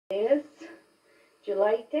is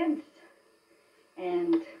July 10th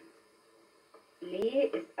and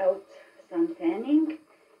Lee is out sun tanning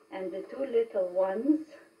and the two little ones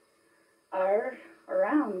are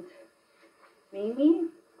around, Mimi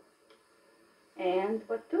and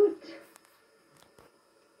Batoot.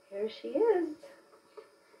 Here she is.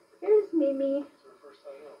 Here's Mimi.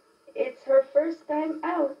 It's her first time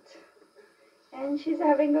out and she's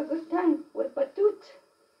having a good time with Batoot.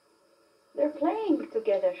 They're playing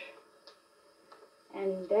together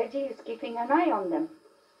and Daddy is keeping an eye on them.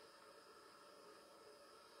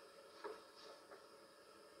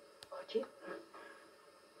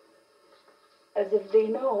 As if they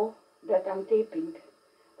know that I'm taping.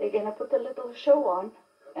 They're gonna put a little show on.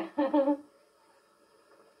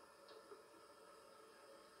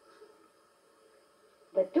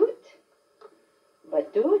 Batoot?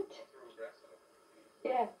 Batoot?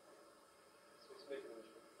 Yeah.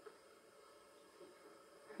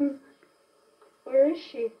 Where is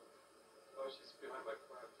she? Oh, she's behind my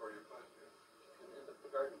plant, or your plant here. In the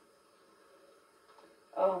garden.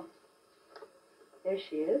 Oh. There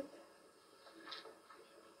she is.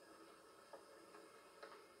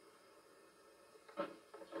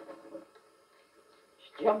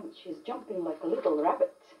 She's jumping like a little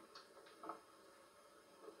rabbit.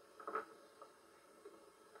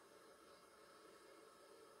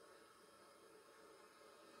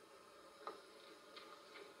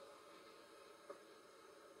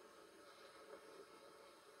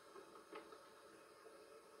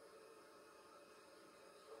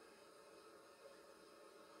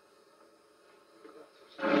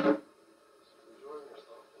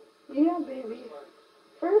 Yeah, baby.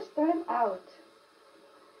 First time out.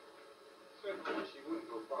 She wouldn't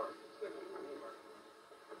go far.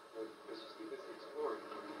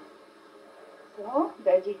 So,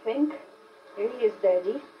 Daddy think. Here he is,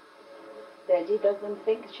 Daddy. Daddy doesn't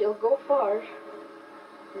think she'll go far.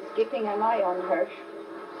 He's keeping an eye on her.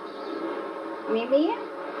 Mimi?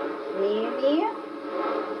 Mimi?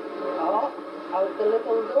 Oh, out the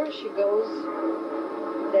little door she goes.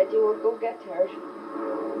 Daddy will go get her.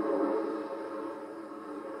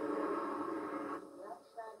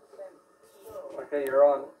 Okay, you're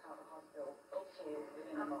on.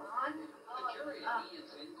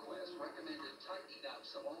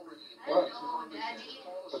 What?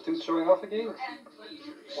 Batoot's showing off again?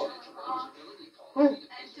 What? And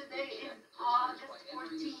today is August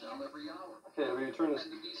 14th. Okay, let me turn this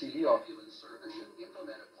TV off.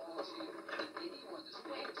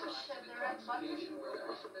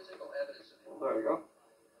 There we go.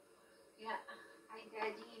 Yeah, hi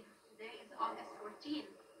Daddy. Today is August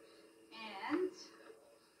 14th. And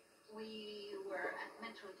we were at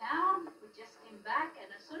Metro Town. We just came back,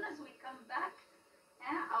 and as soon as we come back,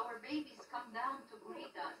 our babies come down to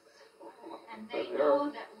greet us. And they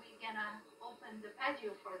know that we're gonna open the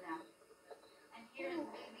patio for them. And here's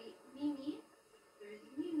baby Mimi. There's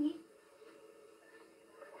Mimi.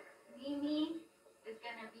 Mimi is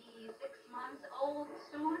gonna be 6 months old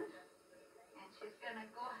soon, and she's gonna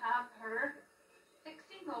go have her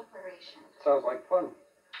fixing operation. Sounds like fun.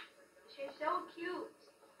 She's so cute,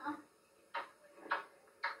 huh?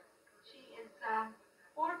 She is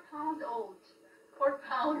 4 pounds old, 4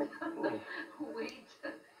 pound weight,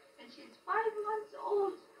 and she's 5 months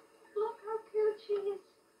old. Look how cute she is.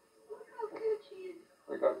 Look how cute she is.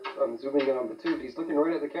 I'm zooming in on Batoot. He's looking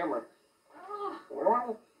right at the camera. Oh.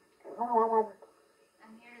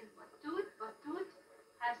 And here's Batoot. Batoot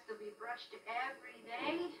has to be brushed every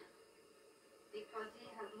day because he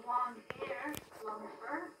has long hair, long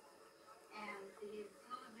fur. And he's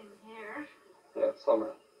losing hair. Yeah,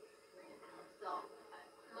 summer. So,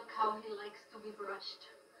 look how he likes to be brushed.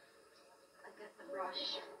 I get the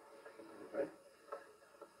brush. Okay.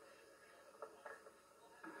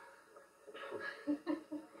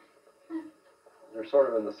 You're sort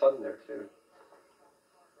of in the sun there, too.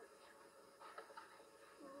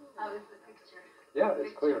 How is the picture? Yeah,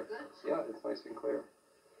 it's clear. Good? Yeah, it's nice and clear.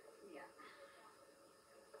 Yeah.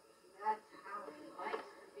 That's how he likes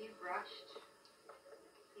to be brushed.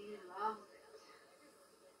 He loves it.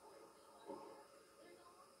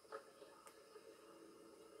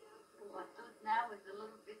 Batoot now is a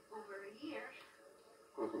little bit over a year.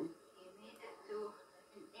 Mm-hmm. He made it to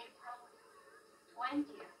April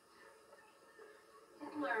 20th.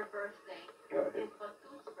 Hitler's birthday. Yeah, It's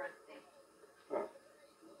Batoot's birthday. Oh.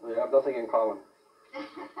 We have nothing in common.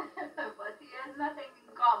 But he has nothing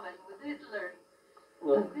in common with Hitler.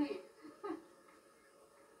 No. Does he?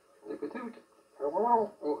 Look at Batoot.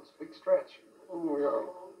 Oh, it's a big stretch. Oh, yeah.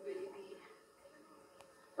 Oh, baby.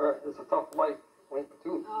 Alright, it's a tough life. Wait,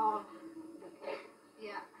 Batoot. Oh,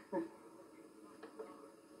 yeah.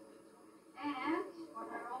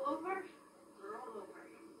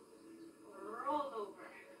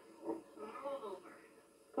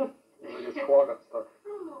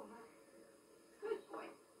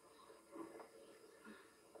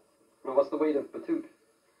 Now, what's the weight of Batoot?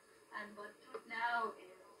 And Buttoot now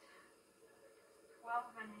is 12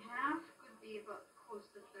 and a half, could be about close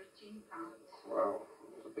to 13 pounds. Wow,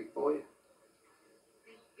 he's a big boy.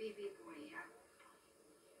 Big baby boy, yeah.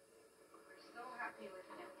 We're so happy with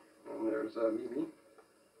him. And there's Mimi.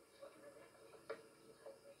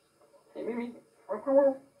 Hey, Mimi. Mimi, look at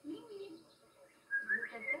that.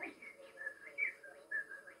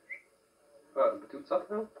 Batoot's up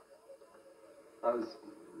now? I was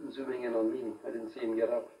zooming in on Mimi. I didn't see him get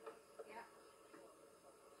up. Yeah.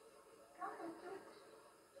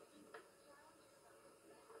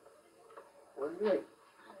 What are you doing?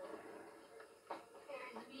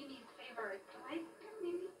 Here's Mimi's favorite toy. Come,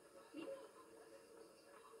 Mimi. Mimi.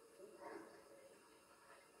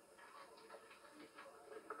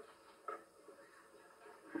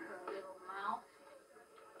 Her little mouth.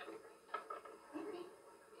 Mimi.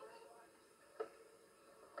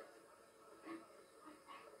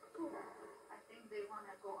 I think they want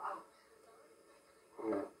to go out.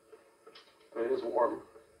 Yeah. But it is warm.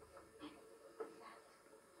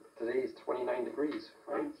 Today's 29 degrees,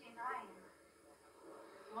 right? 29.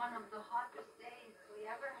 One of the hottest days we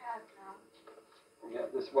ever had now. Yeah,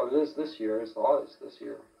 it is this year. It's the hottest this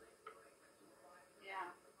year.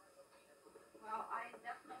 Yeah. Well, I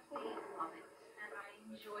definitely love it, and I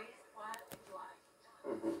enjoy it while it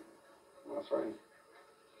lasts. That's right.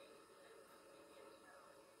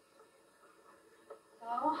 So,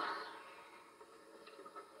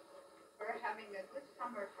 we're having a good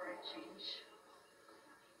summer for a change.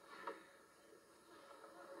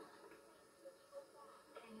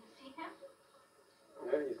 Can you see him?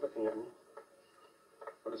 Yeah, he's looking at me.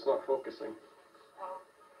 But it's not focusing. Oh.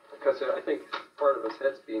 Because I think part of his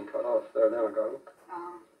head's being cut off. There, now I got him.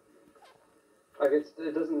 Like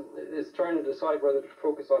it's trying to decide whether to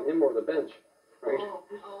focus on him or the bench. Right?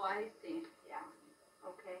 Oh, I see. Yeah.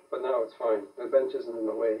 Okay. But now it's fine. The bench isn't in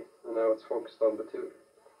the way. And now it's focused on Batoot.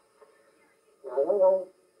 Now we'll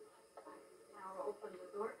open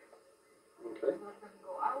the door. Okay. Let them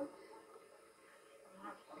go out and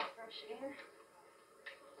have some fresh air.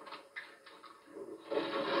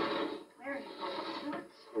 There you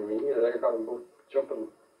go. Yeah, I got them both jumping.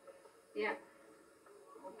 Yeah.